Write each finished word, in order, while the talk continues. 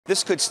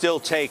This could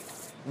still take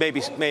maybe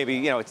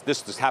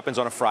this happens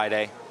on a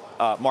Friday.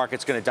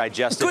 Market's going to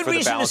digest it for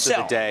the balance of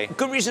the day.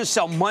 Good reason to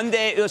sell.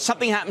 Monday,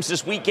 something happens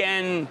this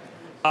weekend.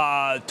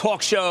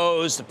 Talk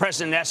shows, the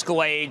president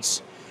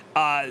escalates.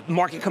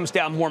 Market comes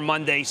down more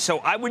Monday. So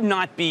I would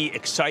not be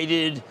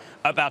excited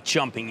about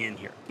jumping in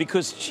here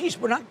because, geez,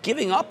 we're not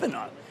giving up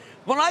enough.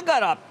 When I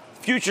got up,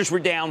 futures were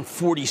down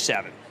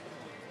 47.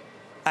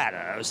 I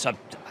don't know, it was up,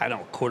 I don't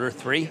know, quarter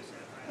three.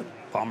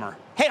 Bummer.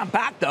 Hey, I'm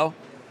back, though.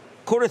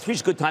 Quarter three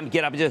is a good time to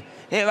get up.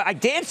 I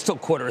danced till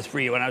quarter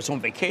three when I was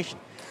on vacation.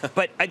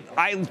 But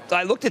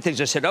I looked at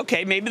things. I said,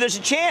 okay, maybe there's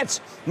a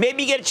chance.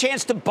 Maybe you get a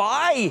chance to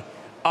buy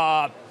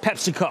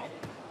PepsiCo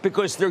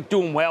because they're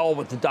doing well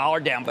with the dollar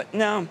down. But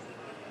no.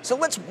 So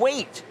let's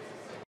wait.